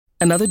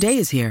Another day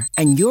is here,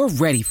 and you're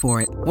ready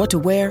for it. What to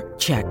wear?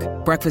 Check.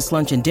 Breakfast,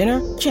 lunch, and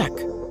dinner? Check.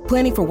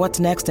 Planning for what's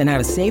next and how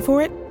to save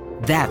for it?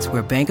 That's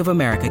where Bank of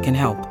America can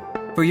help.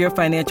 For your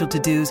financial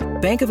to-dos,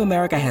 Bank of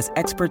America has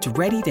experts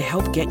ready to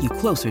help get you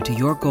closer to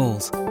your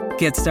goals.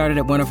 Get started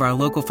at one of our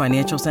local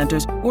financial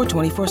centers or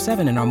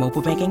 24/7 in our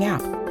mobile banking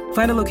app.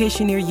 Find a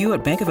location near you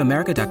at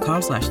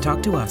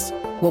bankofamerica.com/talktous.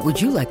 What would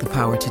you like the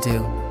power to do?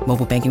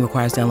 Mobile banking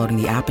requires downloading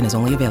the app and is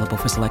only available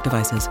for select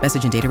devices.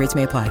 Message and data rates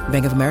may apply.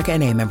 Bank of America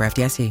N.A., member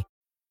FDIC.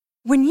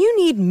 When you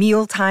need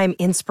mealtime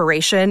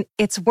inspiration,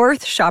 it's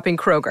worth shopping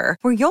Kroger,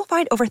 where you'll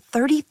find over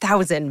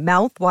 30,000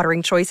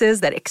 mouth-watering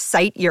choices that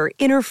excite your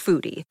inner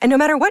foodie. And no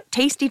matter what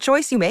tasty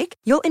choice you make,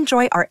 you'll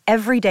enjoy our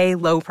everyday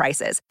low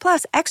prices,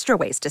 plus extra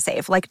ways to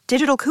save, like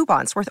digital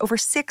coupons worth over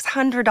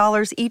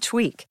 $600 each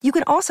week. You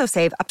can also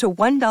save up to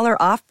 $1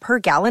 off per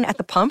gallon at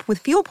the pump with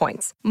fuel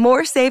points.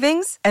 More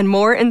savings and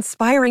more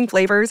inspiring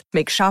flavors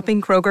make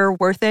shopping Kroger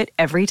worth it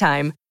every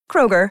time.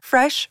 Kroger,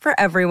 fresh for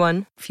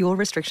everyone. Fuel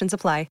restrictions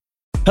apply.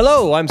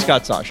 Hello, I'm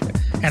Scott Soshnick.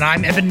 And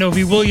I'm Evan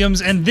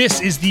Novi-Williams, and this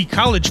is the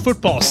College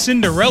Football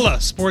Cinderella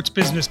Sports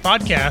Business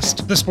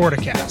Podcast, The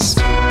Sporticast.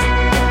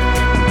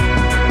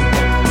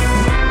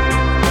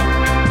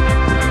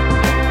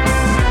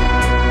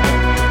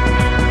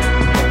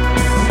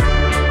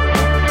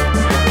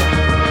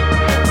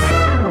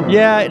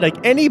 Yeah, like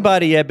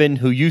anybody, Eben,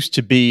 who used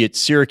to be at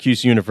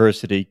Syracuse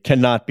University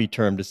cannot be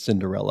termed a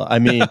Cinderella. I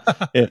mean,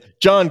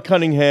 John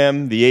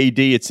Cunningham, the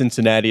AD at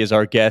Cincinnati, is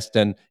our guest.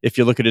 And if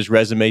you look at his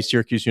resume,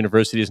 Syracuse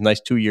University is a nice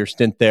 2-year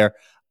stint there.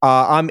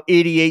 I'm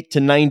 88 to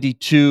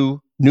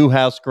 92,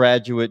 Newhouse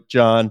graduate,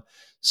 John.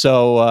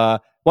 So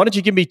why don't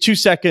you give me 2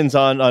 seconds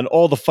on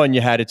all the fun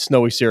you had at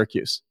snowy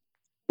Syracuse?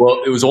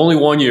 Well, it was only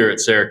 1 year at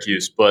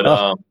Syracuse,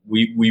 but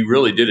we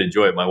really did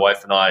enjoy it. My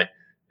wife and I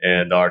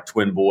and our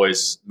twin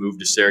boys moved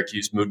to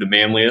Syracuse, moved to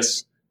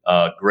Manlius,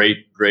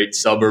 great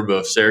suburb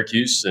of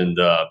Syracuse. And,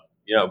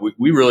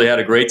 we really had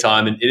a great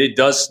time. And it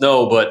does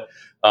snow, but,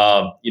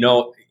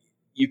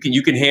 you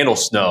can handle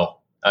snow.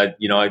 I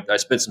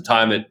spent some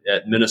time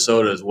at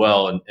Minnesota as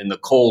well, and the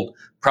cold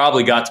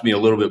probably got to me a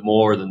little bit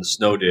more than the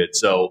snow did.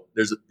 So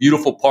there's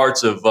beautiful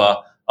parts of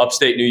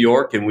upstate New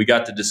York, and we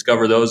got to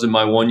discover those in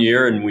my 1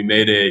 year, and we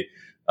made a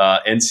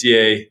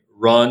NCAA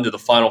run to the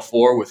Final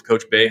Four with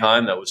Coach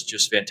Boeheim. That was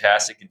just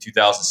fantastic in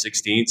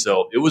 2016.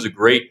 So it was a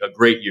great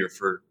year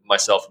for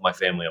myself and my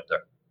family up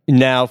there.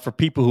 Now, for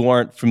people who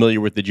aren't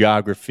familiar with the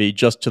geography,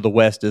 just to the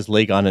west is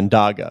Lake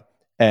Onondaga.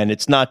 And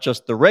it's not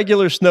just the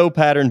regular snow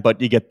pattern, but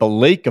you get the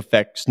lake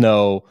effect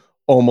snow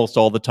almost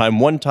all the time.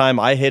 One time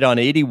I hit on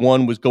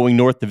 81, was going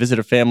north to visit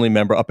a family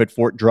member up at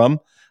Fort Drum.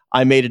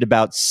 I made it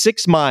about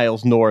 6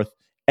 miles north,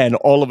 and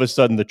all of a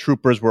sudden, the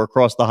troopers were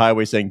across the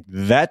highway saying,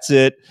 "That's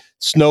it."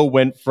 Snow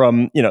went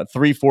from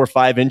 3, 4,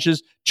 5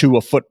 inches to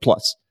a foot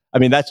plus. I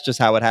mean, that's just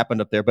how it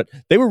happened up there. But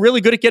they were really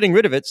good at getting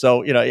rid of it.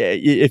 So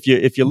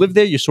if you live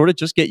there, you sort of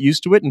just get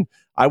used to it. And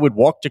I would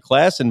walk to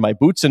class in my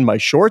boots and my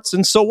shorts,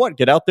 and so what?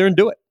 Get out there and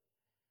do it.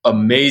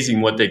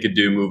 Amazing what they could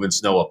do moving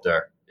snow up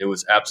there. It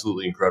was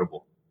absolutely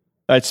incredible.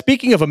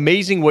 Speaking of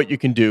amazing what you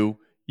can do,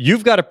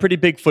 you've got a pretty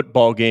big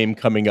football game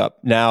coming up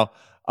now.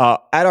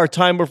 At our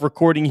time of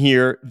recording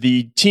here,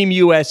 the Team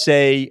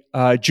USA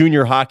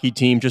junior hockey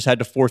team just had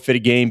to forfeit a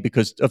game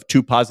because of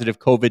 2 positive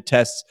COVID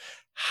tests.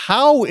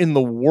 How in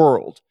the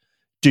world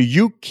do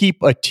you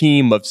keep a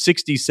team of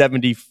 60,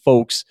 70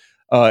 folks,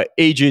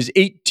 ages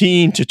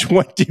 18 to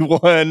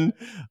 21,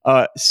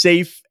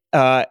 safe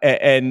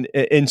and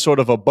in sort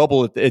of a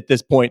bubble at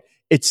this point?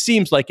 It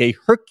seems like a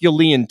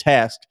Herculean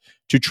task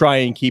to try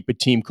and keep a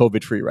team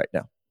COVID-free right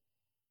now.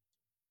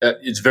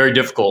 It's very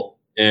difficult.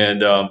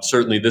 And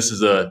certainly this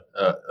is a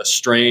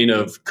strain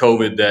of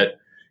COVID that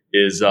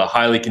is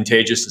highly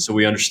contagious. And so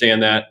we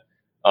understand that.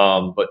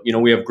 But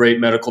we have a great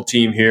medical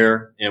team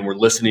here, and we're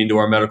listening to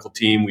our medical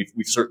team. We've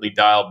certainly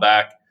dialed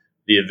back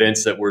the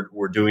events that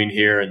we're doing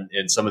here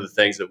and some of the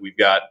things that we've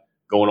got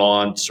going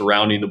on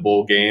surrounding the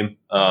bowl game.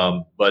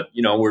 But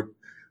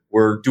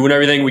we're doing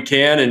everything we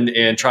can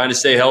and trying to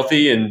stay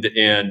healthy.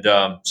 And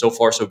so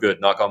far, so good.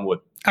 Knock on wood.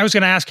 I was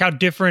going to ask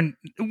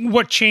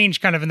what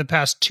changed kind of in the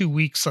past 2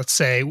 weeks, let's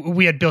say.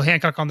 We had Bill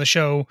Hancock on the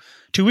show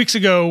 2 weeks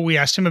ago. We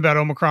asked him about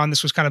Omicron.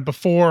 This was kind of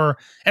before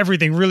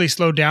everything really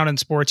slowed down in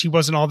sports. He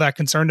wasn't all that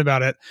concerned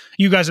about it.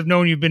 You guys have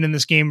known you've been in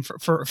this game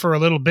for a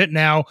little bit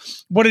now.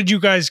 What did you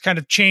guys kind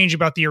of change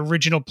about the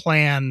original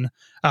plan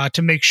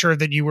to make sure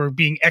that you were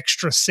being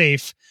extra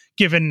safe,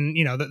 given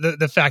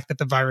the fact that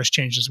the virus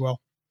changed as well?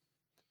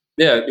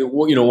 Yeah,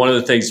 one of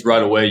the things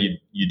right away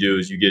you do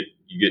is you get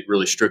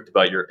really strict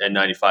about your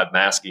N95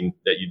 masking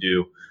that you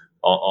do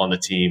on the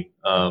team.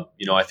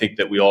 I think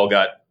that we all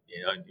got,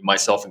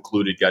 myself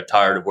included, got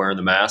tired of wearing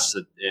the masks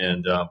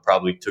and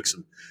probably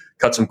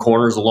cut some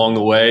corners along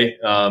the way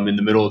in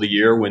the middle of the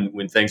year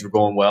when things were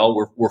going well.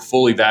 We're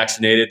fully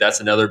vaccinated. That's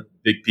another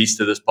big piece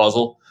to this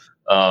puzzle.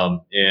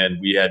 And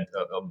we had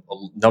a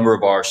number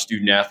of our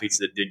student athletes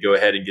that did go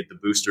ahead and get the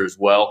booster as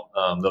well,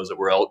 those that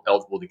were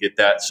eligible to get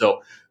that.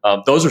 So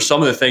those are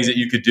some of the things that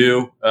you could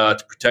do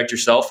to protect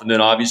yourself. And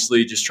then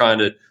obviously just trying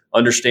to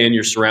understand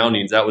your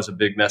surroundings. That was a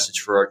big message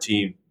for our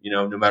team.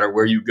 No matter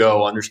where you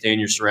go, understand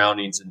your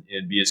surroundings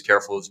and be as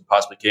careful as you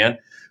possibly can.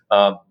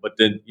 But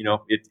then,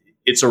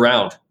 it's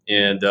around,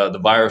 and the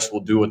virus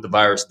will do what the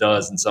virus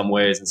does in some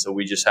ways. And so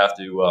we just have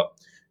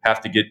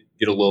to get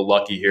a little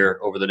lucky here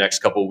over the next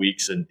couple of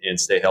weeks and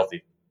stay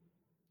healthy.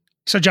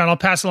 So, John, I'll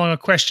pass along a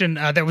question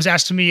that was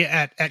asked to me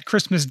at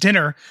Christmas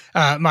dinner.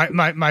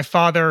 My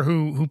father,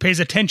 who pays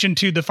attention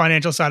to the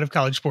financial side of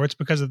college sports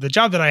because of the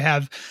job that I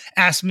have,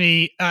 asked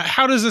me,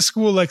 how does a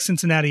school like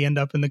Cincinnati end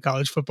up in the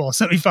college football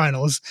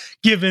semifinals,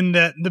 given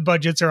that the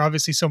budgets are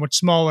obviously so much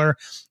smaller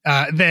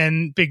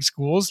than big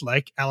schools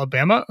like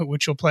Alabama,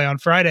 which you'll play on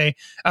Friday?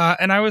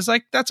 And I was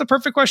like, that's a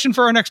perfect question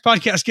for our next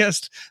podcast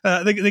guest,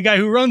 the guy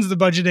who runs the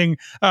budgeting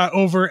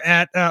over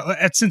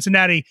at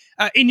Cincinnati.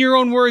 In your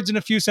own words, in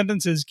a few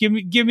sentences, give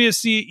me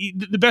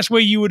the best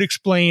way you would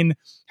explain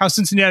how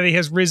Cincinnati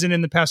has risen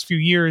in the past few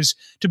years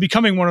to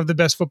becoming one of the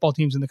best football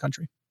teams in the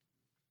country.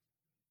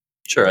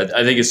 Sure.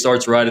 I think it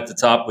starts right at the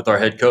top with our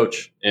head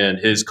coach and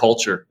his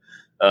culture.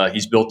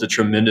 He's built a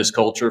tremendous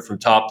culture from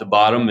top to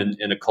bottom,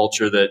 and a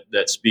culture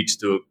that speaks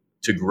to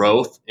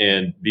growth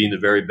and being the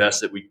very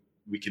best that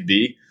we could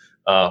be.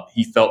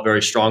 He felt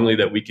very strongly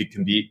that we could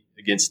compete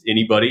against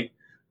anybody.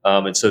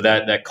 And so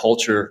that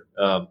culture,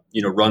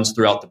 runs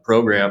throughout the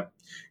program.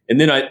 And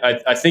then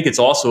I think it's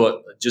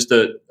also just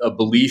a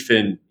belief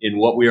in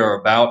what we are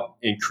about,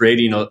 in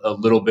creating a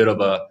little bit of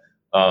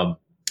a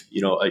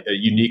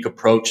unique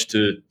approach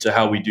to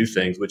how we do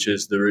things, which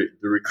is the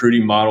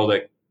recruiting model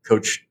that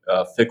Coach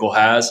Fickell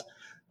has,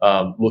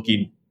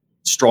 looking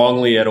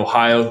strongly at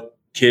Ohio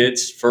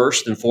kids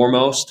first and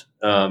foremost.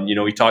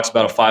 He talks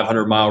about a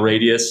 500-mile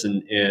radius,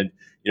 and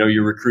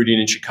you're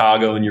recruiting in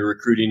Chicago and you're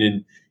recruiting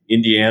in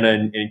Indiana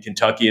and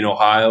Kentucky and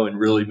Ohio, and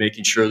really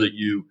making sure that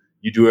you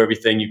do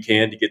everything you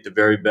can to get the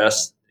very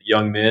best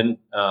young men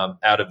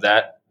out of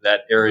that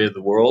area of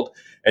the world,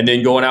 and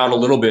then going out a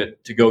little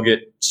bit to go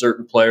get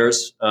certain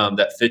players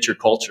that fit your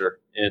culture.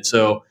 And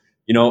so,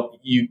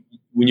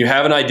 when you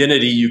have an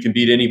identity, you can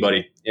beat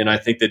anybody. And I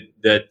think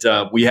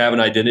that we have an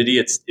identity.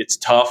 It's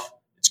tough,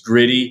 it's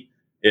gritty,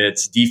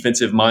 it's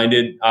defensive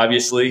minded,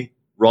 obviously,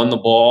 run the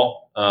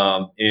ball.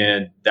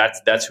 And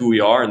that's who we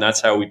are, and that's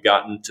how we've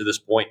gotten to this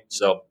point.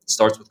 So it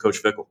starts with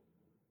Coach Fickell.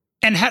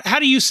 And how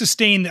do you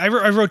sustain? I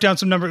wrote down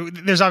some numbers.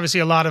 There's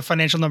obviously a lot of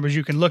financial numbers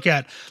you can look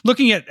at.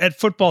 Looking at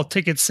football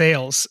ticket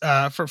sales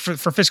for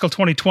fiscal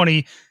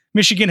 2020,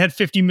 Michigan had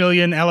 50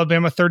 million,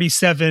 Alabama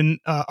 37,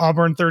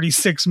 Auburn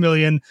 36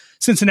 million,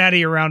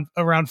 Cincinnati around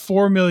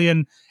 4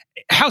 million.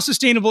 How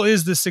sustainable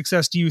is this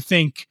success, do you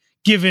think,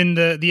 given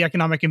the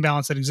economic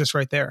imbalance that exists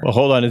right there? Well,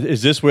 hold on.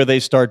 Is this where they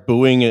start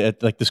booing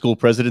at like the school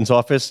president's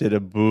office?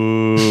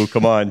 Boo!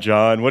 Come on,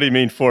 John. What do you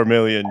mean 4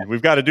 million?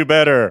 We've got to do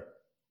better.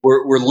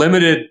 We're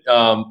limited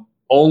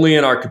only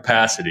in our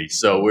capacity.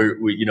 So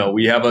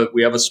we have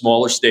a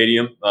smaller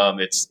stadium.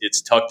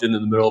 It's tucked in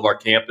the middle of our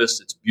campus.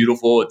 It's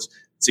beautiful. It's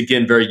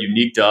again very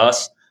unique to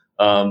us.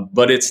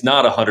 But it's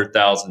not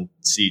 100,000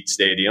 seat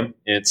stadium.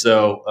 And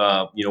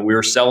so we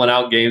were selling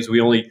out games.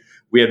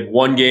 We had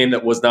one game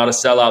that was not a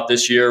sellout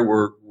this year.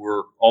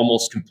 We're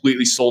almost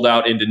completely sold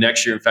out into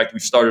next year. In fact,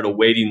 we've started a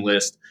waiting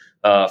list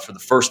for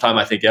the first time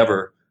I think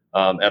ever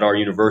at our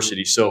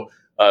university. So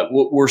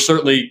we're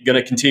certainly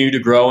going to continue to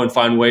grow and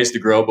find ways to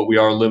grow, but we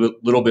are a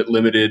little bit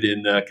limited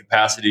in the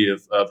capacity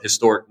of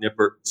historic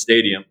Nippert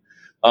Stadium.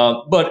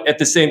 But at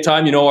the same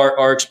time,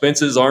 our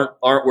expenses aren't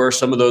where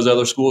some of those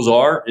other schools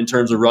are in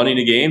terms of running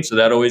a game, so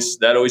that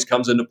always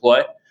comes into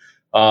play.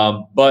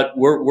 But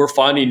we're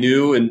finding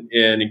new and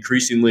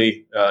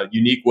increasingly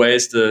unique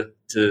ways to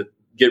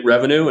get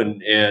revenue,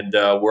 and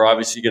we're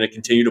obviously going to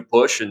continue to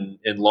push and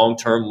long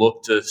term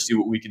look to see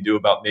what we can do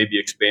about maybe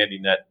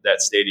expanding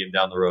that stadium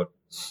down the road.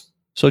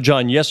 So,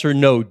 John, yes or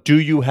no, do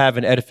you have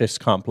an edifice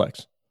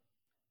complex?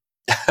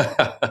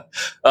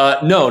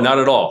 No, not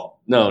at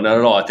all. No, not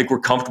at all. I think we're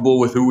comfortable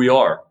with who we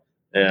are.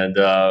 And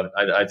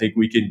I think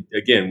we can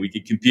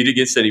compete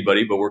against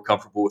anybody, but we're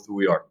comfortable with who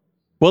we are.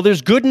 Well,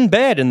 there's good and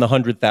bad in the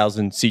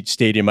 100,000 seat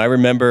stadium. I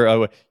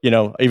remember,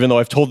 even though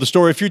I've told the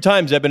story a few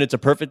times, Eben, it's a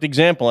perfect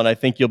example, and I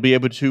think you'll be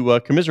able to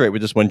commiserate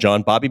with this one,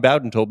 John. Bobby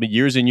Bowden told me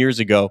years and years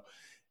ago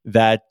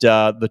that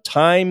the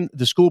time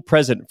the school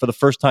president for the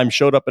first time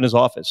showed up in his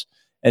office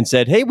and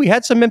said, "Hey, we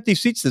had some empty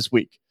seats this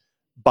week,"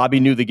 Bobby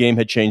knew the game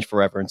had changed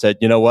forever and said,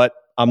 "You know what?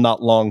 I'm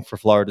not long for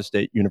Florida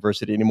State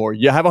University anymore.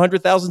 You have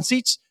 100,000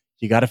 seats.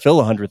 You got to fill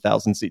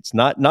 100,000 seats.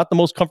 Not the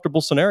most comfortable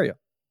scenario."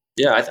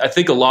 Yeah, I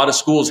think a lot of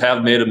schools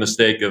have made a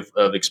mistake of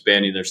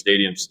expanding their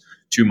stadiums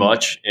too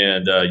much.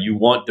 And you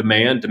want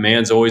demand.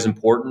 Demand's always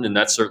important, and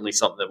that's certainly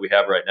something that we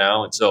have right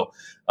now. And so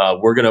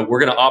we're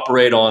gonna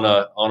operate on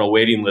a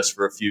waiting list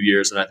for a few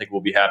years, and I think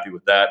we'll be happy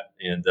with that.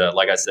 And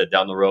like I said,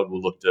 down the road,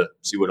 we'll look to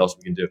see what else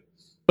we can do.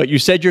 But you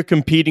said you're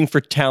competing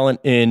for talent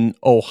in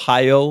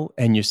Ohio,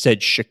 and you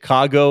said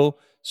Chicago.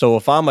 So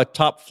if I'm a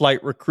top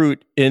flight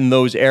recruit in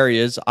those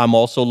areas, I'm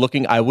also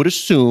looking, I would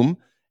assume,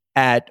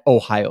 at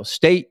Ohio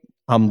State.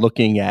 I'm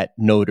looking at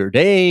Notre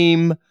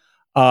Dame.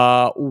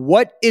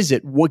 What is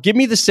it? Well, give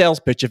me the sales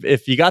pitch.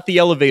 If you got the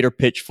elevator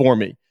pitch for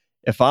me,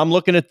 if I'm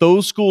looking at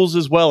those schools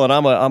as well, and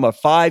I'm a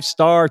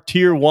 5-star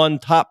tier 1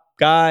 top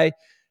guy,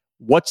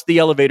 what's the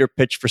elevator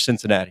pitch for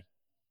Cincinnati?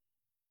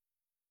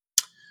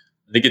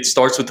 I think it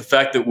starts with the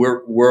fact that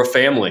we're a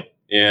family,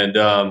 and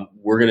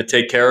we're going to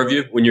take care of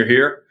you when you're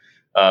here.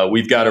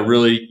 We've got a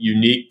really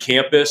unique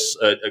campus,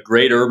 a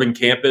great urban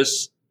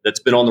campus that's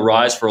been on the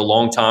rise for a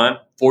long time.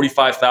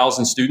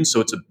 45,000 students, so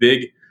it's a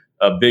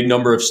big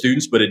number of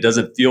students, but it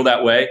doesn't feel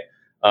that way.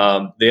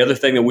 The other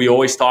thing that we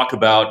always talk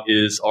about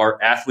is our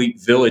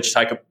athlete village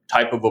type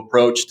of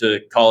approach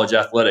to college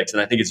athletics,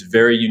 and I think it's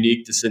very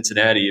unique to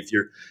Cincinnati. If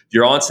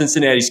you're on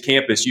Cincinnati's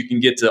campus, you can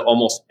get to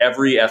almost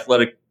every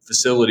athletic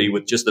facility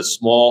with just a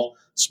small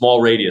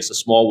radius, a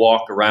small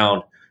walk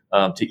around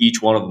to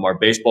each one of them. Our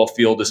baseball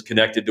field is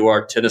connected to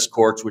our tennis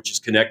courts, which is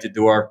connected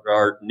to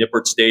our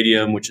Nippert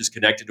Stadium, which is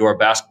connected to our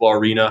basketball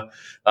arena.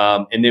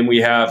 And then we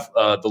have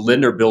the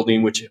Lindner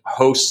Building, which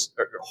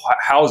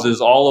houses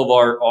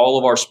all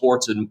of our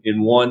sports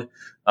in one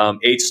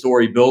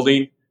 8-story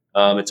building.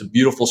 It's a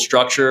beautiful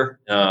structure,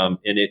 and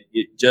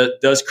it just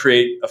does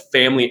create a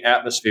family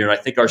atmosphere. And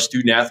I think our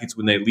student athletes,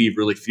 when they leave,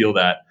 really feel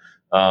that.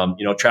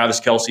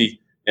 Travis Kelce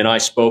and I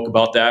spoke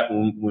about that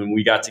when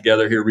we got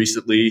together here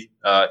recently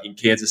in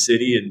Kansas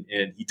City,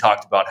 and he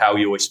talked about how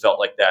he always felt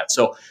like that.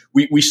 So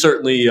we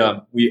certainly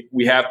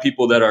we have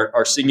people that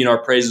are singing our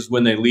praises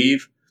when they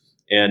leave,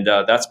 and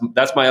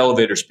that's my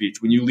elevator speech.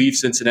 When you leave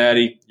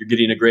Cincinnati, you're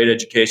getting a great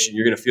education.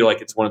 You're going to feel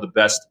like it's one of the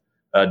best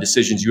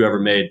decisions you ever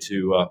made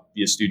to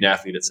be a student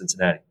athlete at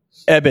Cincinnati.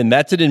 Eben,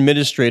 that's an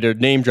administrator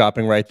name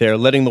dropping right there,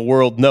 letting the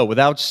world know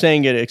without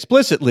saying it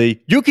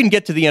explicitly. You can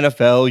get to the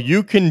NFL.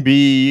 You can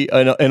be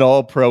an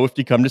all-pro if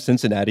you come to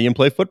Cincinnati and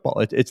play football.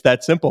 It's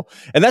that simple.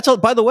 And that's all,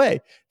 by the way,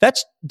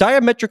 that's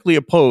diametrically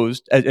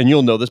opposed, and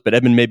you'll know this, but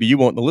Eben, maybe you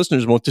won't, the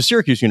listeners won't, to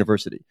Syracuse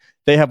University.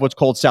 They have what's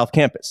called South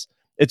Campus.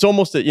 It's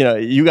almost that,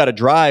 you got to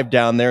drive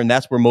down there, and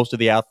that's where most of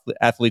the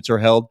athletes are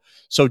held.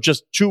 So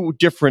just two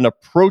different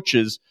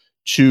approaches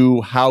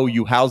to how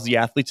you house the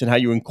athletes and how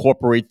you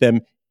incorporate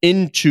them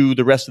into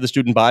the rest of the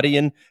student body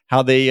and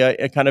how they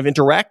kind of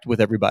interact with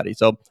everybody.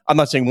 So I'm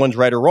not saying one's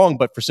right or wrong,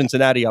 but for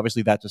Cincinnati,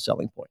 obviously that's a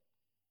selling point.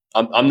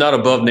 I'm not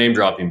above name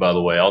dropping, by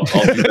the way. I'll do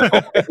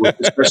that,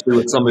 especially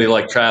with somebody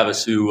like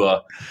Travis,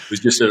 who's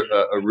just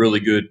a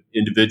really good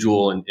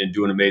individual and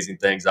doing amazing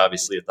things,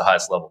 obviously at the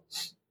highest level.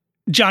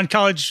 John,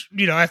 college,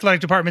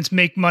 athletic departments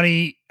make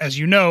money, as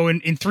you know,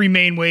 in three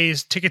main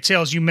ways. Ticket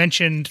sales, you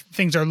mentioned,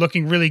 things are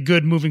looking really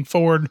good moving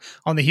forward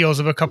on the heels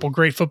of a couple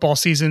great football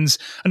seasons.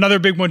 Another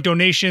big one,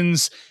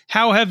 donations.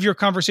 How have your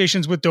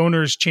conversations with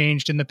donors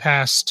changed in the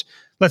past,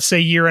 let's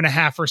say, year and a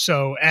half or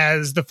so,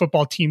 as the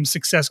football team's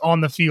success on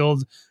the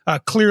field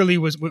clearly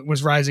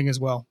was rising as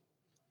well?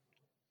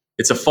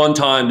 It's a fun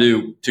time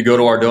to go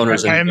to our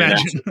donors. I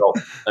imagine.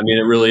 I mean,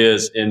 it really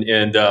is. And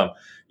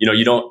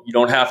you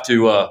don't have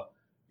to.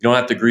 You don't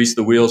have to grease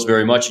the wheels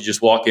very much. You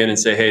just walk in and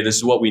say, hey, this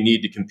is what we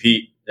need to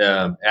compete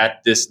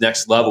at this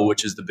next level,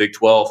 which is the Big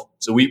 12.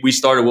 So we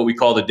started what we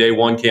call the Day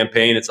One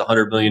campaign. It's a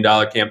 $100 million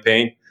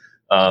campaign.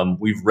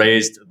 We've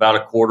raised about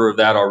a quarter of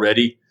that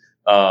already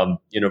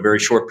in a very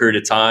short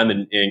period of time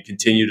and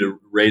continue to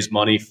raise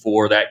money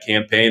for that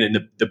campaign.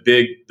 And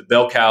the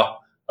bell cow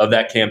of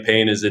that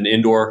campaign is an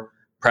indoor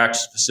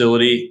practice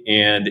facility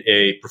and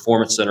a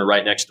performance center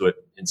right next to it.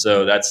 And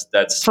so that's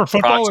for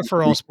football or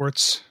for all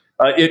sports?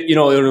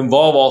 It'll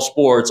involve all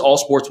sports. All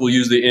sports will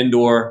use the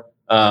indoor.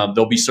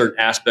 There'll be certain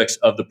aspects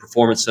of the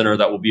performance center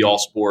that will be all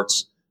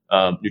sports,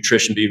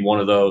 nutrition being one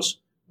of those.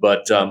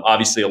 But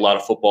obviously a lot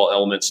of football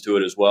elements to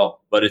it as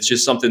well. But it's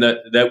just something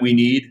that we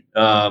need,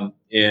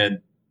 and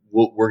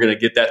we're going to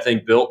get that thing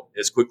built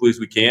as quickly as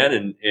we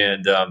can,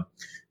 and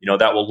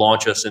that will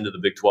launch us into the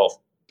Big 12.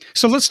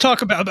 So let's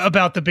talk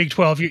about the Big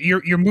 12.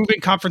 You're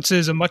moving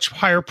conferences, a much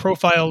higher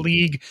profile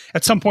league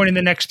at some point in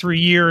the next 3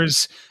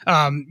 years.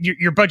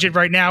 Your budget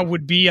right now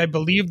would be, I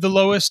believe, the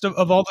lowest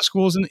of all the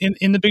schools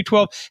in the Big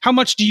 12. How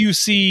much do you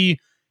see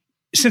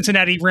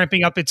Cincinnati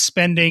ramping up its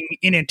spending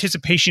in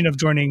anticipation of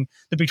joining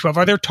the Big 12?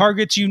 Are there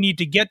targets you need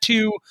to get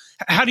to?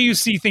 How do you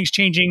see things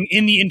changing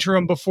in the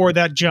interim before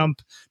that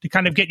jump to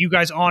kind of get you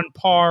guys on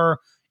par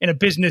in a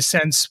business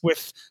sense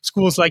with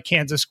schools like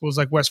Kansas, schools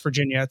like West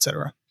Virginia, et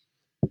cetera?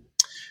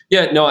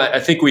 Yeah, no, I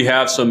think we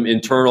have some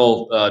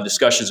internal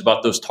discussions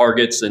about those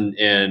targets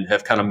and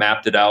have kind of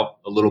mapped it out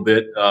a little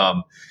bit.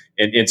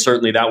 And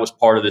certainly that was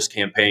part of this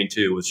campaign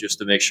too, was just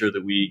to make sure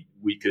that we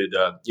could,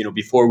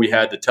 before we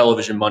had the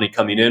television money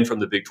coming in from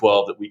the Big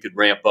 12, that we could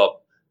ramp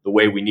up the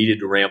way we needed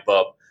to ramp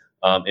up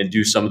and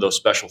do some of those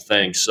special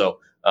things. So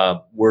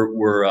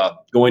we're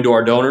going to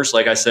our donors.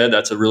 Like I said,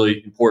 that's a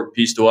really important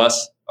piece to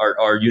us.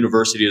 Our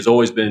university has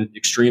always been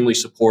extremely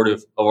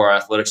supportive of our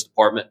athletics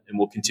department and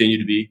will continue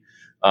to be.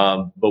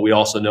 But we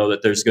also know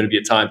that there's going to be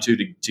a time too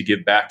to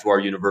give back to our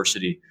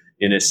university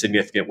in a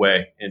significant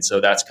way, and so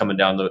that's coming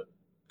down the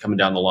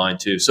line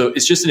too. So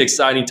it's just an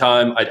exciting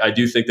time. I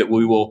do think that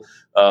we will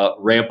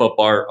ramp up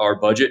our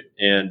budget,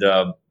 and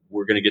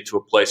we're going to get to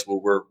a place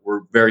where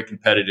we're very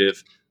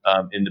competitive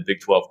in the Big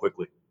 12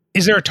 quickly.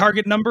 Is there a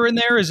target number in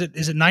there? Is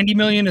it 90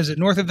 million? Is it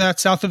north of that,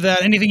 south of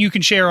that? Anything you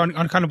can share on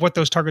kind of what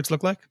those targets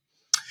look like?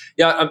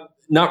 Yeah, I'm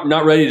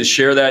not ready to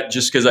share that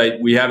just because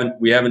we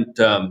haven't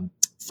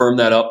firmed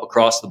that up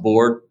across the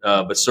board.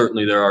 But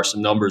certainly there are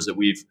some numbers that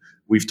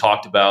we've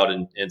talked about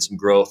and some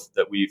growth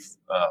that we've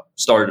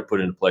started to put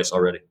into place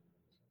already.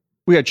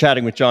 We are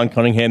chatting with John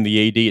Cunningham,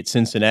 the AD at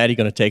Cincinnati,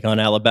 going to take on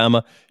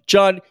Alabama.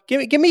 John,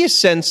 give me a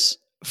sense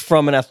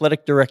from an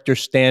athletic director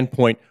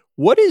standpoint.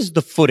 What is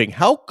the footing?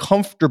 How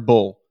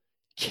comfortable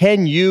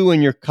can you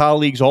and your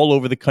colleagues all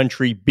over the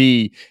country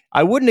be?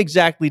 I wouldn't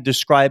exactly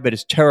describe it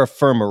as terra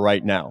firma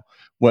right now,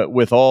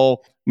 with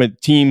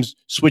teams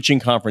switching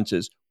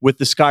conferences, with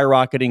the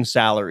skyrocketing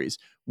salaries,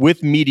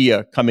 with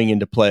media coming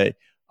into play.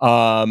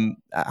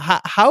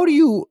 How do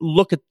you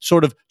look at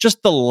sort of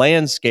just the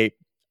landscape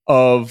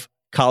of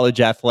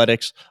college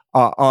athletics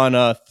on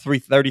a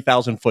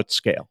 30,000-foot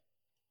scale?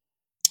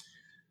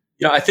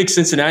 Yeah, I think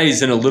Cincinnati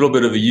is in a little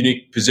bit of a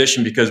unique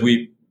position because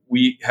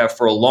we have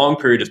for a long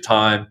period of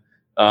time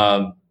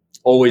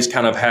always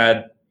kind of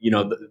had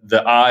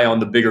the eye on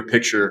the bigger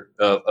picture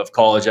of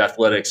college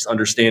athletics,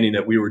 understanding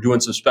that we were doing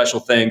some special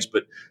things,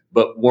 but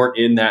weren't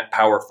in that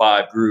Power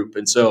 5 group.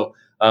 And so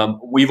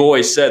we've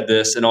always said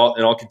this, and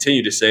I'll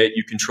continue to say it: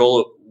 you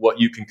control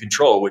what you can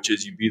control, which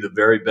is you be the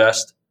very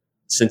best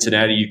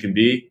Cincinnati you can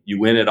be. You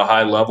win at a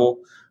high level.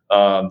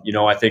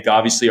 I think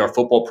obviously our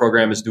football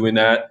program is doing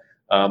that.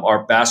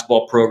 Our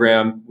basketball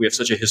program, we have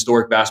such a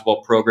historic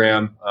basketball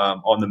program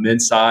on the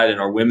men's side, and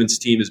our women's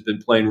team has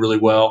been playing really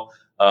well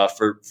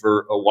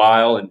for a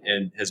while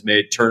and has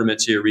made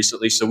tournaments here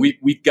recently. So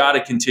we've got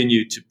to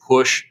continue to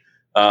push,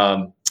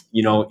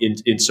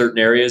 in certain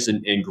areas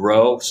and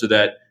grow so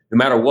that no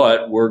matter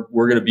what, we're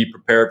going to be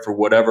prepared for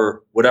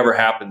whatever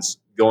happens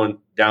going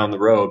down the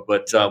road.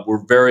 But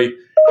we're very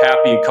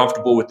happy and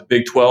comfortable with the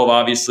Big 12,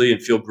 obviously, and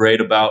feel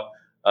great about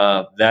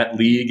that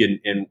league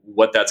and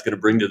what that's going to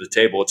bring to the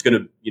table. It's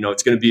going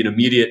to be an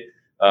immediate,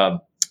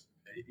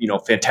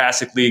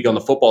 fantastic league on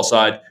the football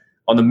side,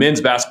 on the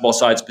men's basketball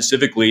side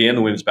specifically, and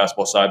the women's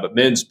basketball side. But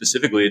men's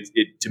specifically,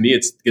 to me,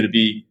 it's going to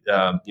be,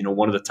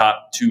 one of the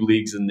top 2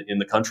 leagues in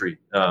the country,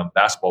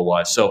 basketball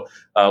wise. So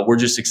we're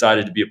just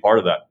excited to be a part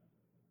of that.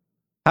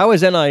 How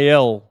has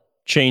NIL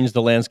changed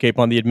the landscape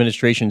on the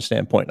administration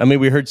standpoint? I mean,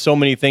 we heard so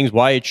many things,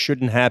 why it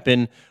shouldn't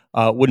happen.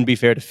 Wouldn't be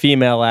fair to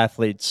female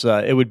athletes.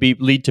 It would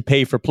lead to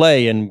pay for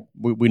play, and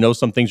we know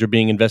some things are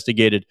being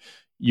investigated.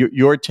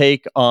 Your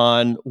take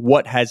on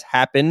what has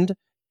happened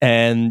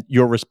and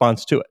your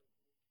response to it?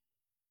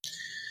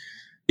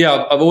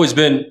 Yeah, I've always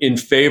been in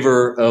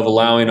favor of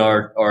allowing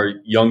our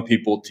young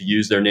people to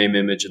use their name,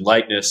 image, and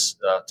likeness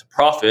to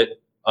profit,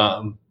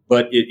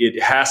 but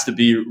it has to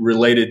be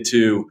related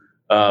to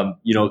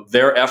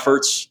their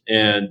efforts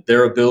and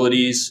their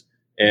abilities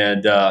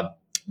and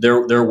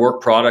their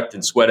work product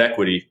and sweat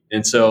equity.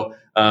 And so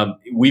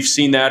we've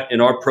seen that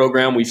in our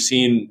program. We've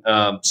seen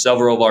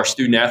several of our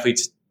student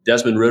athletes.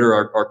 Desmond Ritter,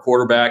 our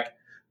quarterback,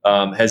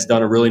 has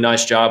done a really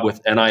nice job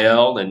with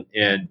NIL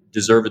and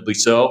deservedly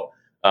so.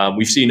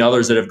 We've seen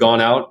others that have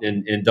gone out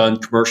and done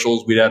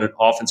commercials. We had an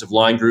offensive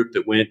line group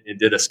that went and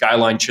did a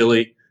Skyline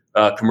Chili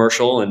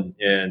commercial and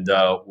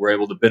we're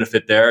able to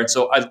benefit there. And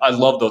so I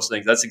love those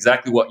things. That's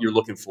exactly what you're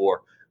looking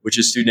for, which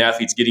is student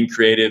athletes getting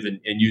creative and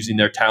using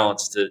their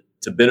talents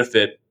to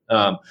benefit.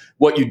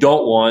 What you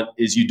don't want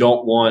is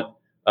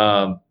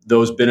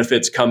those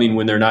benefits coming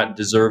when they're not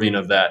deserving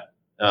of that.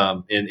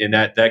 And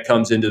that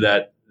comes into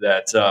that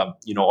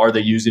are they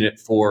using it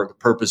for the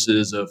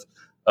purposes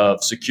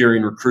of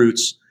securing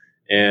recruits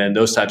and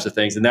those types of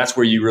things. And that's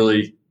where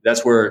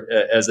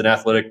as an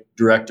athletic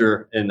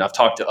director, and I've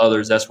talked to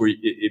others, that's where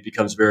it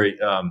becomes very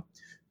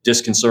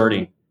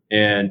disconcerting.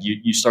 And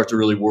you start to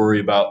really worry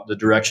about the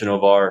direction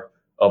of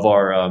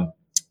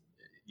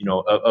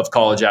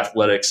college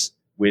athletics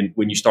when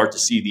you start to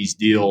see these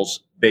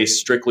deals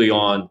based strictly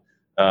on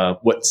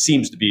what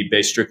seems to be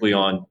based strictly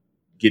on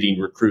getting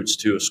recruits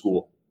to a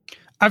school.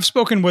 I've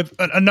spoken with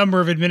a number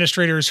of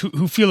administrators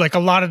who feel like a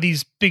lot of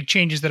these big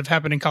changes that have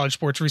happened in college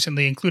sports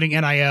recently, including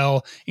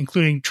NIL,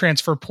 including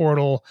transfer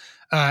portal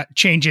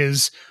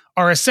changes,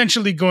 are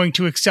essentially going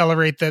to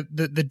accelerate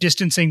the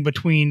distancing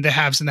between the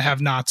haves and the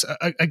have-nots,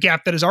 a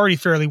gap that is already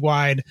fairly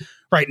wide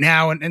right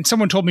now. And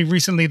someone told me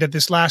recently that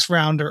this last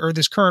round or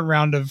this current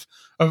round of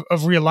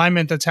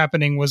realignment that's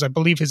happening was, I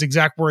believe his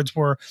exact words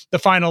were, the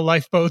final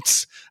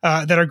lifeboats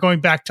that are going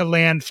back to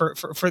land for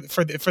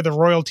the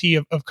royalty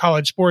of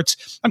college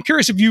sports. I'm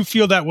curious if you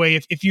feel that way,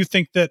 if you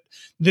think that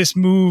this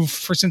move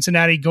for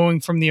Cincinnati going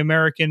from the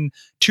American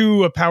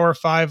to a Power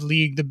 5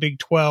 league, the Big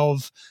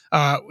 12,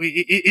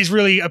 is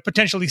really a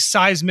potentially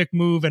seismic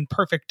move and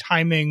perfect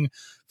timing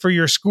for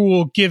your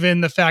school,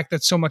 given the fact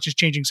that so much is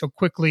changing so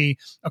quickly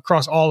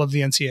across all of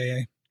the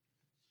NCAA.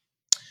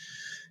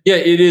 Yeah,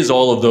 it is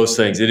all of those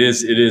things. It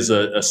is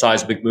a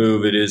seismic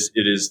move. It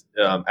is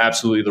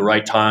absolutely the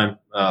right time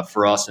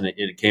for us, and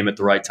it came at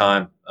the right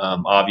time.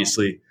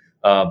 Obviously,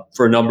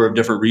 for a number of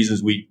different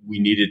reasons, we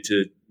needed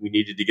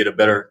to get a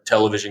better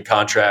television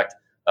contract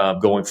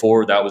going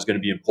forward. That was going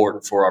to be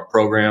important for our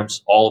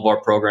programs, all of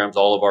our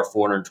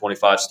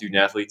 425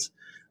 student athletes.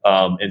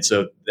 And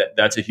so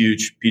that's a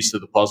huge piece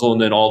of the puzzle.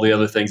 And then all the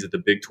other things that the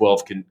Big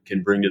 12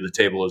 can bring to the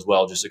table as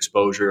well, just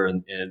exposure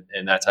and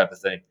that type of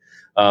thing.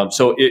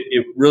 So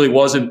it really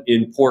wasn't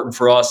important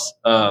for us.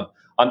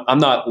 I'm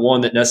not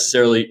one that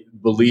necessarily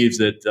believes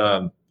that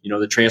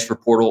the transfer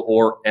portal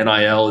or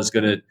NIL is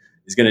going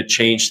to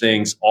change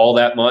things all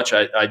that much.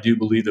 I do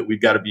believe that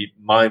we've got to be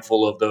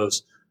mindful of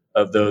those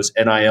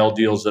NIL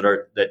deals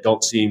that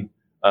don't seem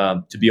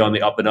to be on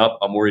the up and up.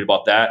 I'm worried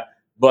about that.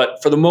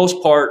 But for the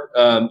most part,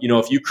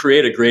 if you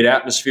create a great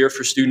atmosphere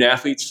for student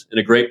athletes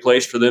and a great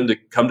place for them to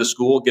come to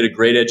school, get a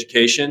great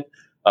education,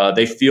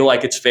 they feel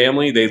like it's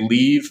family. They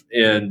leave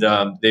and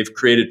they've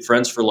created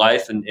friends for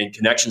life and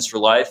connections for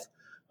life.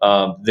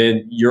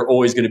 Then you're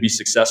always going to be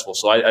successful.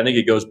 So I think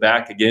it goes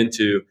back again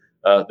to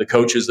the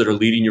coaches that are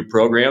leading your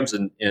programs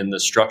and the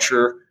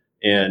structure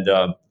and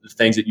the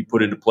things that you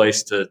put into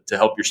place to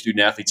help your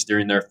student athletes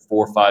during their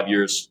 4 or 5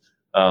 years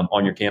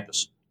on your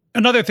campus.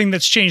 Another thing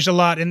that's changed a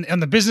lot on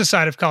the business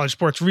side of college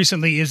sports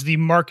recently is the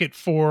market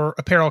for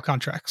apparel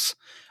contracts.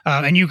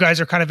 And you guys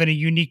are kind of in a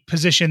unique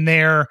position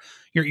there.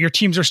 Your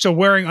teams are still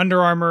wearing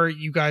Under Armour.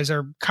 You guys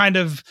are kind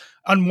of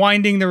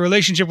unwinding the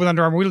relationship with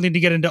Under Armour. We don't need to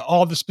get into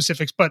all the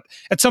specifics, but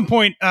at some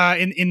point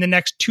in the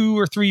next 2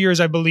 or 3 years,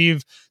 I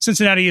believe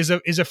Cincinnati is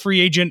a free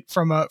agent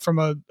from a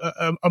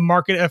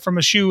market from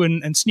a shoe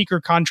and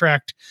sneaker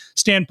contract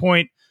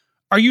standpoint.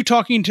 Are you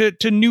talking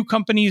to new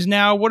companies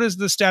now? What is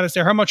the status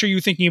there? How much are you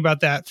thinking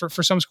about that?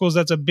 For some schools,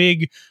 that's a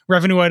big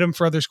revenue item.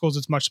 For other schools,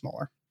 it's much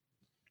smaller.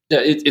 Yeah,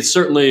 it's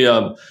certainly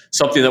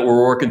something that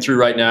we're working through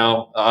right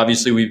now.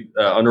 Obviously,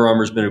 Under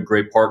Armour has been a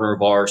great partner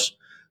of ours,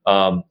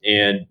 and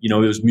it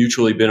was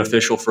mutually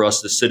beneficial for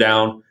us to sit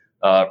down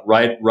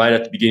right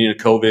at the beginning of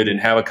COVID and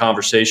have a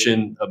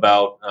conversation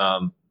about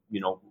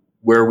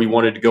where we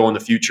wanted to go in the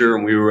future,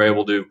 and we were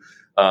able to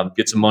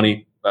get some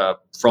money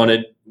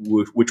fronted,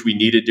 which we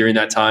needed during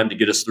that time to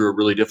get us through a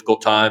really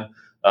difficult time.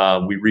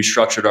 We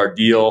restructured our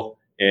deal.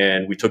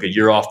 And we took a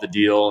year off the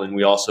deal, and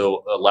we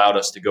also allowed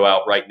us to go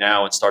out right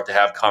now and start to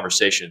have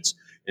conversations.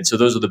 And so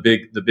those are the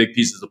big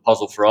pieces of the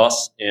puzzle for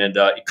us. And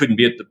it couldn't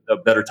be at a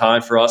better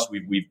time for us.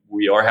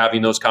 We are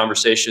having those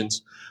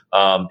conversations,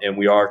 and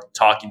we are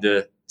talking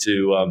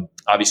to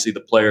obviously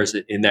the players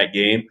in that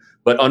game.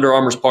 But Under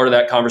Armour's part of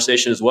that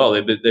conversation as well.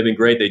 They've been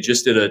great. They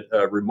just did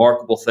a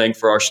remarkable thing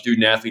for our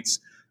student athletes.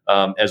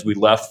 As we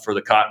left for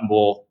the Cotton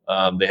Bowl,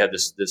 they had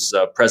this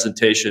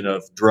presentation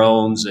of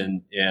drones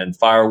and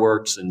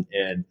fireworks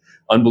and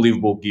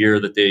unbelievable gear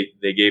that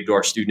they gave to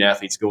our student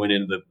athletes going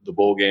into the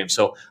bowl game.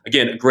 So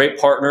again, a great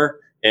partner,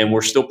 and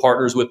we're still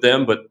partners with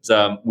them, but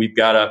we've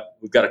got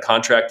a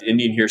contract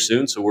ending here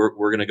soon, so we're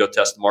going to go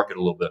test the market a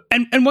little bit.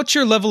 And what's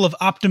your level of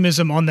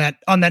optimism on that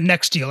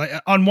next deal?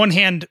 On one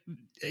hand,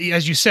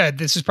 as you said,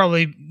 this is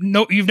probably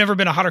you've never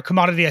been a hotter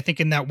commodity, I think,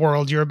 in that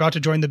world. You're about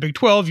to join the Big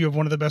 12. You have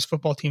one of the best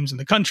football teams in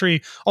the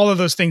country. All of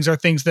those things are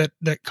things that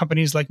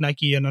companies like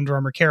Nike and Under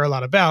Armour care a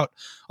lot about.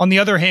 On the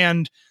other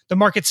hand, the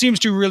market seems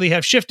to really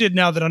have shifted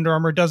now that Under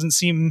Armour doesn't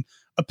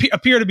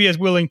appear to be as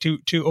willing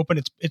to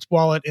open its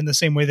wallet in the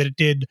same way that it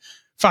did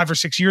 5 or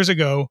 6 years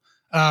ago.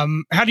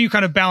 How do you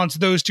kind of balance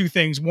those two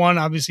things? One,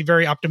 obviously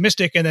very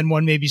optimistic, and then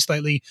one maybe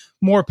slightly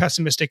more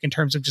pessimistic in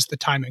terms of just the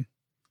timing.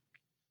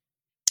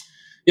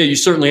 Yeah, you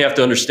certainly have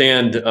to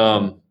understand,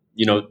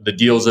 the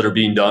deals that are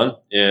being done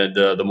and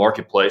the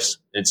marketplace,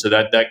 and so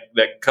that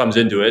comes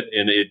into it.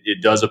 And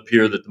it does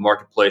appear that the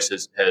marketplace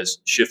has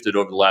shifted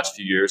over the last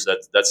few years.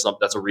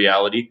 That's a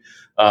reality.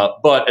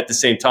 But at the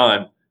same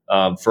time,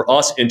 for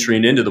us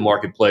entering into the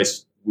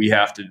marketplace, we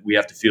have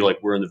to feel like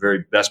we're in the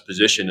very best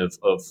position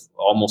of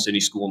almost any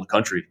school in the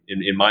country,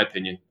 in my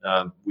opinion.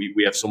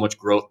 We have so much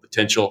growth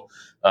potential.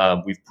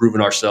 We've proven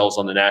ourselves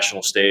on the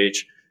national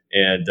stage.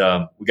 And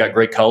we got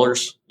great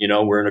colors.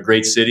 We're in a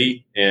great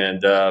city,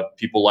 and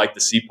people like the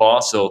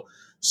Seapaw.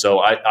 So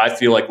I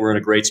feel like we're in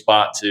a great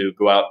spot to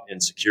go out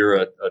and secure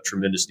a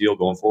tremendous deal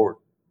going forward.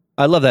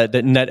 I love that.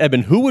 And that,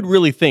 Eben, who would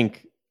really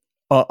think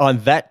on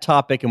that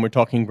topic, and we're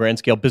talking grand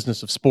scale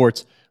business of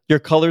sports, your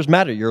colors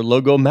matter, your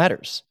logo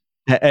matters.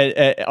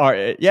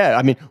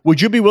 I mean,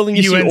 would you be willing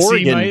to UNC see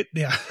Oregon? Might,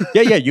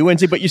 yeah,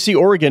 UNC. But you see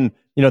Oregon,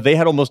 they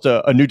had almost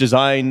a new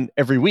design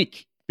every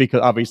week.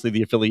 Because obviously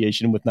the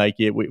affiliation with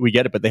Nike, we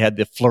get it, but they had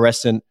the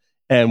fluorescent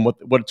and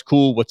what's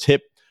cool, what's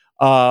hip.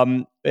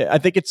 I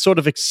think it's sort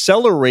of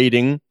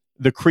accelerating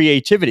the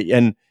creativity.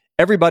 And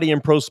everybody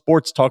in pro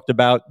sports talked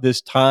about this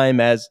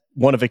time as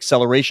one of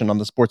acceleration on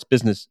the sports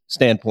business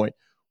standpoint.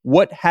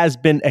 What has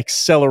been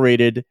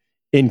accelerated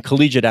in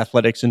collegiate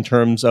athletics in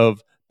terms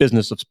of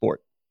business of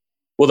sport?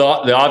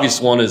 Well, the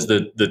obvious one is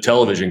the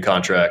television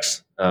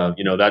contracts.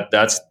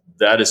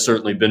 That has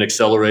certainly been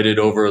accelerated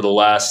over the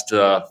last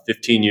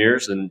 15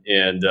 years, and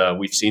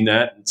we've seen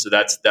that. And so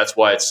that's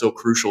why it's so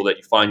crucial that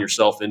you find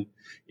yourself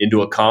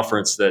into a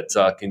conference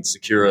that can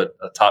secure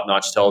a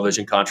top-notch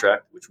television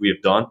contract, which we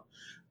have done.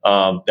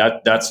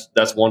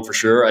 That's one for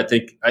sure. I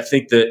think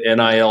the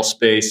NIL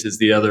space is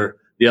the other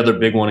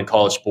big one in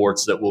college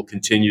sports that will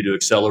continue to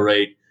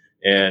accelerate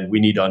and we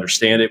need to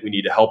understand it. We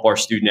need to help our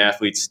student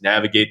athletes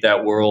navigate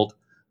that world.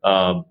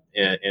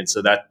 And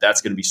so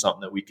that's going to be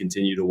something that we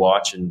continue to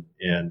watch and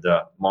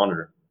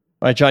monitor.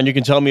 All right, John, you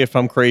can tell me if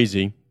I'm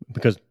crazy,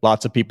 because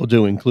lots of people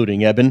do,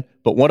 including Eben.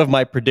 But one of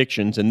my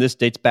predictions, and this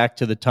dates back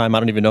to the time, I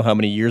don't even know how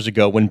many years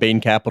ago, when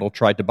Bain Capital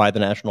tried to buy the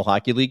National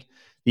Hockey League.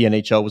 The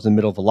NHL was in the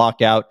middle of a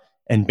lockout,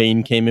 and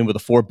Bain came in with a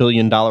 $4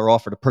 billion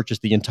offer to purchase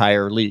the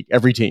entire league,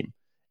 every team,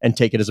 and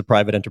take it as a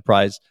private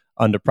enterprise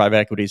under private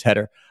equity's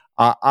header.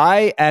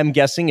 I am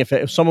guessing,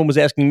 if someone was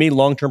asking me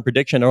long-term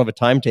prediction, I don't have a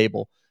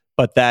timetable,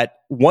 but that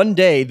one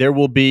day there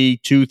will be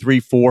 2, 3,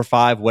 4,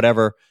 5,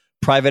 whatever,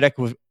 private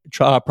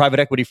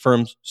equity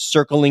firms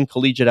circling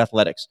collegiate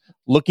athletics,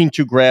 looking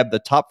to grab the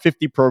top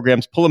 50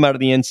 programs, pull them out of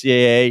the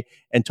NCAA,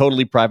 and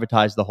totally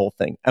privatize the whole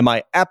thing. Am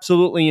I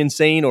absolutely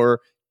insane,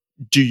 or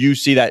do you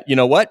see that, you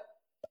know what,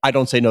 I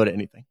don't say no to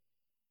anything?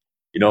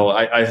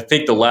 I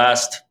think the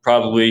last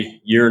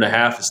probably year and a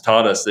half has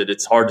taught us that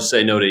it's hard to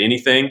say no to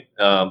anything.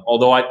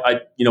 Although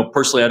I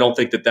personally, I don't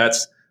think that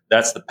that's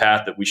the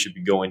path that we should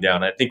be going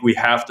down. I think we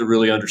have to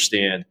really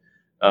understand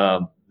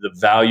the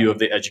value of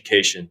the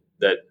education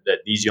that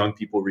these young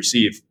people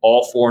receive.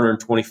 All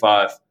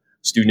 425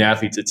 student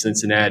athletes at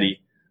Cincinnati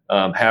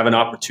have an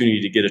opportunity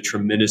to get a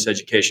tremendous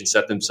education,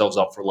 set themselves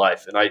up for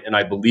life. And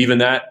I believe in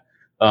that.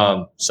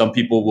 Some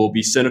people will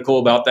be cynical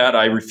about that.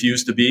 I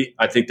refuse to be.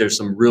 I think there's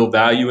some real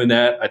value in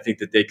that. I think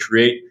that they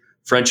create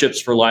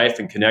friendships for life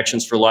and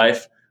connections for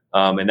life.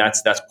 And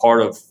that's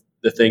part of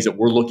the things that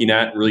we're looking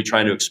at and really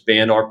trying to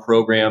expand our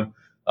program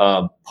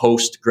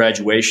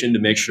post-graduation to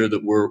make sure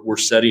that we're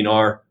setting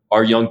our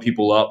young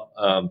people up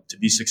to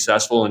be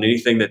successful in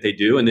anything that they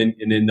do. And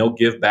then they'll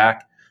give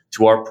back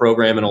to our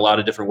program in a lot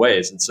of different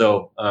ways. And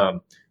so,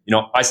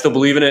 I still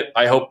believe in it.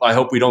 I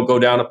hope we don't go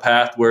down a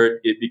path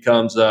where it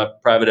becomes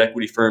private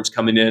equity firms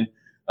coming in.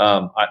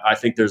 I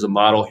think there's a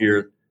model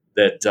here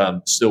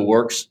that still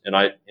works, and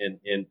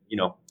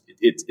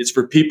it's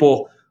for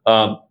people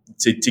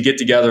to get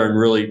together and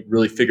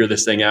really figure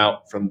this thing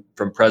out, from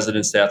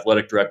presidents to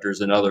athletic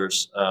directors and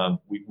others.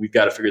 We've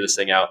got to figure this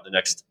thing out in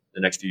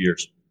the next few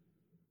years.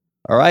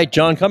 All right,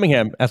 John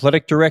Cummingham,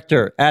 athletic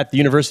director at the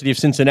University of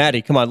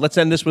Cincinnati. Come on, let's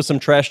end this with some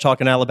trash talk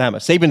in Alabama.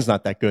 Saban's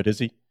not that good, is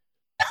he?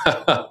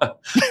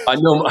 I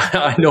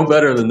know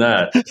better than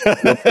that.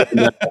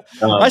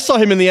 I saw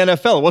him in the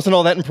NFL. It wasn't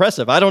all that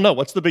impressive. I don't know.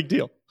 What's the big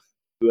deal?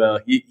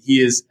 Well,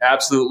 he is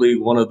absolutely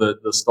one of the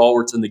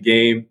stalwarts in the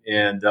game.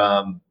 And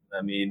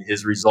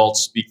his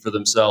results speak for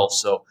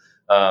themselves. So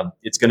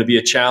it's going to be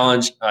a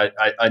challenge.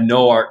 I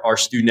know our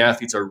student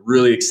athletes are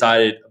really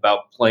excited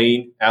about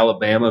playing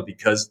Alabama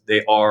because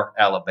they are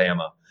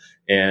Alabama.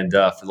 And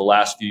for the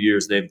last few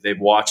years, they've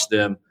watched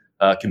them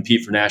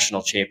compete for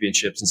national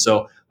championships. And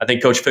so I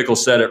think Coach Fickell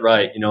said it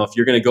right. If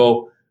you're going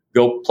to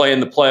go play in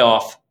the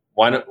playoff,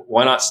 why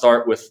not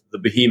start with the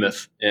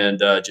behemoth and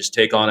just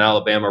take on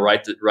Alabama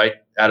right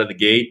out of the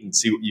gate and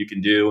see what you can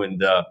do.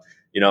 And I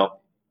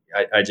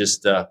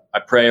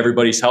pray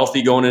everybody's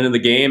healthy going into the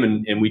game,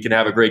 and we can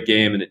have a great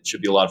game, and it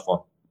should be a lot of fun.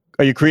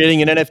 Are you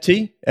creating an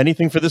NFT?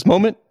 Anything for this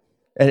moment?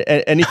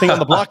 Anything on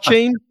the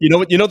blockchain?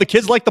 The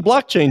kids like the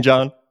blockchain,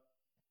 John.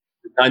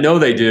 I know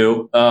they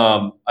do.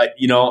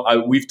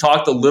 We've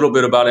talked a little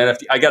bit about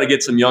NFT. I got to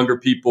get some younger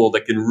people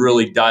that can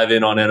really dive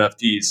in on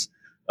NFTs.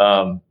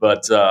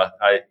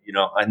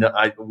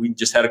 We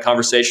just had a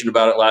conversation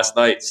about it last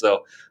night.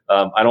 So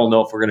I don't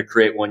know if we're going to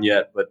create one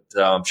yet, but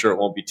I'm sure it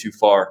won't be too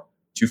far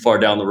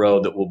down the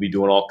road that we'll be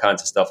doing all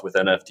kinds of stuff with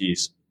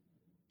NFTs.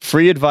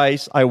 Free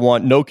advice. I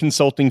want no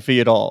consulting fee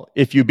at all.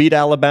 If you beat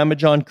Alabama,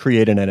 John,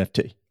 create an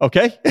NFT.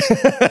 Okay?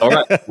 All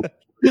right.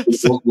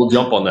 We'll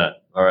jump on that.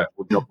 All right.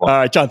 We'll jump on. All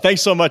right, John,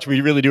 thanks so much.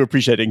 We really do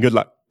appreciate it, and good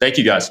luck. Thank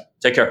you, guys.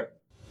 Take care.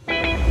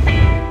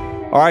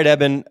 All right,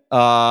 Eben.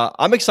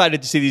 I'm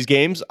excited to see these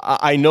games.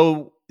 I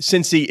know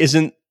Cincy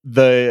isn't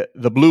the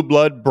Blue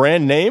Blood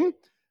brand name,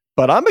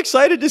 but I'm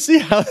excited to see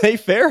how they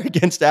fare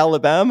against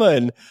Alabama.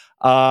 And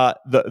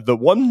the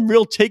one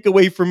real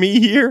takeaway for me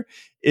here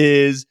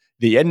is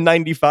the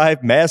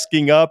N95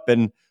 masking up.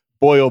 And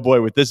boy, oh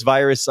boy, with this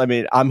virus,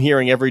 I'm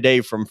hearing every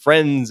day from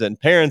friends and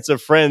parents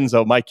of friends,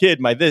 oh, my kid,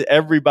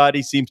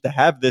 everybody seems to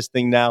have this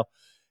thing now.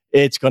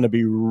 It's going to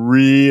be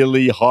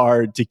really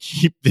hard to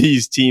keep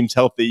these teams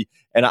healthy.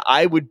 And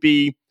I'm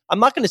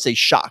not going to say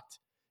shocked,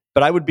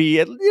 but I would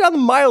be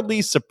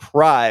mildly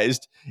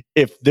surprised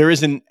if there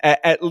isn't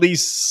at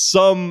least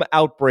some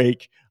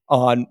outbreak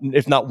on,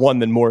 if not one,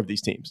 then more of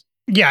these teams.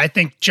 Yeah, I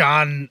think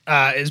John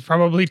is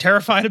probably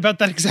terrified about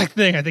that exact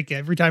thing. I think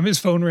every time his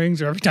phone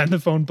rings or every time the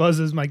phone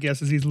buzzes, my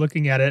guess is he's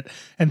looking at it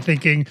and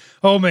thinking,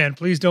 "Oh man,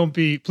 please don't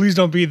be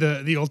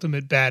the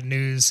ultimate bad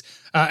news."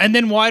 And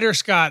then Wider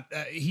Scott,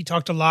 he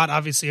talked a lot,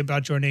 obviously,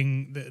 about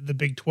joining the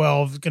Big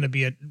 12. It's going to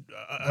be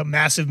a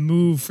massive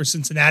move for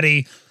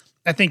Cincinnati.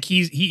 I think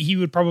he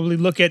would probably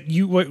look at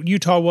what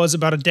Utah was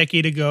about a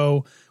decade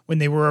ago when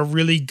they were a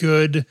really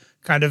good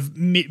kind of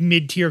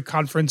mid-tier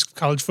conference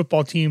college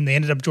football team. They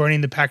ended up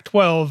joining the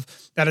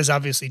Pac-12. That has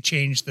obviously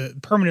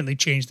permanently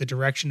changed the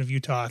direction of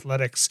Utah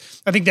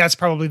athletics. I think that's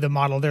probably the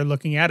model they're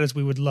looking at, as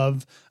we would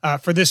love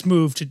for this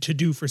move to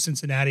do for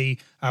Cincinnati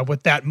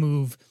what that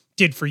move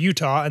did for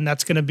Utah. And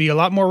that's going to be a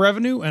lot more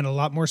revenue and a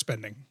lot more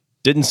spending.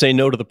 Didn't say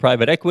no to the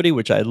private equity,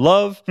 which I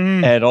love.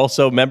 And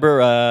also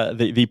remember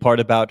the part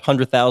about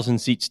 100,000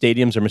 seat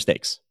stadiums are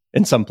mistakes.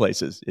 In some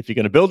places, if you're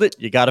going to build it,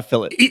 you got to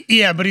fill it.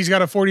 Yeah, but he's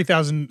got a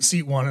 40,000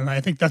 seat one, and I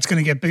think that's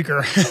going to get bigger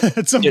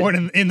at some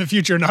point in the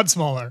future, not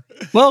smaller.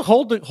 Well,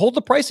 hold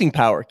the pricing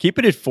power. Keep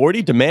it at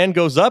 40. Demand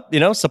goes up.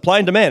 Supply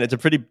and demand. It's a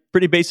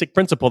pretty basic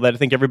principle that I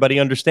think everybody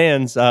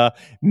understands.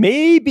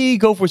 Maybe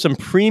go for some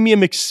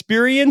premium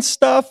experience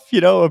stuff.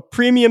 A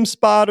premium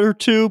spot or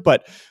two.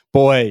 But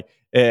boy,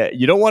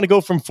 you don't want to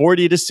go from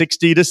 40 to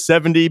 60 to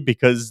 70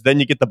 because then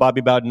you get the Bobby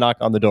Bowden knock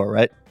on the door,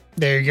 right?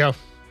 There you go.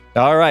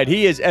 All right.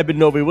 He is Eben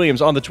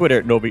Novy-Williams on the Twitter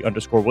at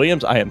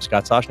Novy_Williams. I am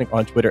Scott Soshnick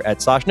on Twitter at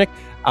Soshnick.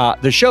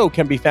 The show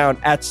can be found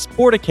at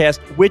Sporticast,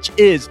 which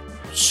is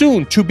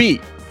soon to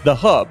be the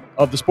hub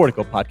of the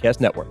Sportico Podcast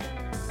Network.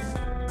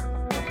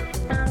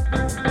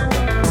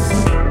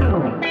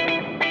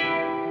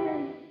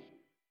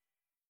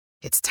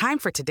 It's time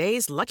for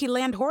today's Lucky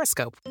Land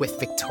horoscope with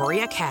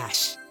Victoria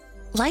Cash.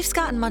 Life's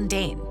gotten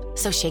mundane,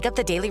 so shake up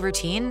the daily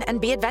routine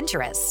and be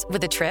adventurous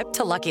with a trip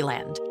to Lucky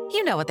Land.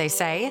 You know what they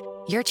say.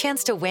 Your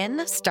chance to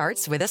win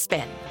starts with a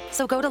spin.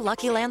 So go to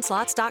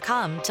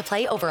LuckyLandSlots.com to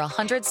play over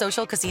 100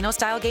 social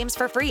casino-style games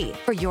for free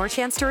for your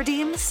chance to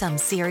redeem some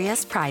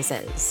serious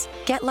prizes.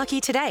 Get lucky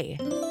today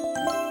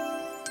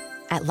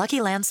at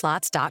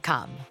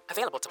LuckyLandSlots.com.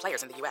 Available to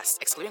players in the U.S.,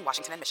 excluding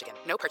Washington and Michigan.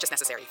 No purchase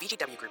necessary.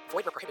 VGW Group.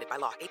 Void where prohibited by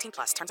law.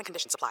 18+. Terms and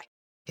conditions apply.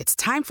 It's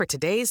time for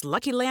today's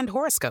Lucky Land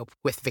horoscope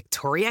with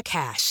Victoria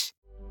Cash.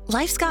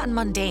 Life's gotten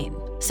mundane,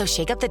 so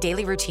shake up the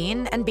daily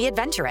routine and be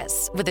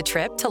adventurous with a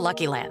trip to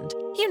Lucky Land.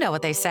 You know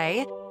what they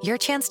say. Your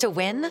chance to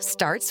win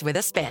starts with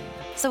a spin.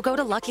 So go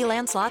to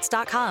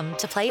LuckyLandSlots.com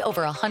to play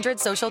over 100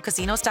 social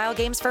casino-style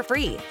games for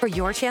free for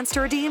your chance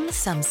to redeem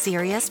some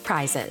serious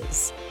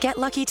prizes. Get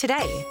lucky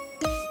today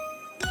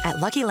at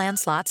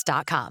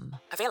LuckyLandSlots.com.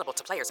 Available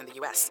to players in the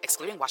U.S.,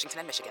 excluding Washington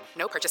and Michigan.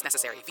 No purchase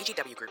necessary.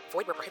 VGW Group.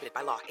 Void where prohibited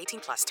by law.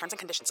 18+. Terms and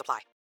conditions apply.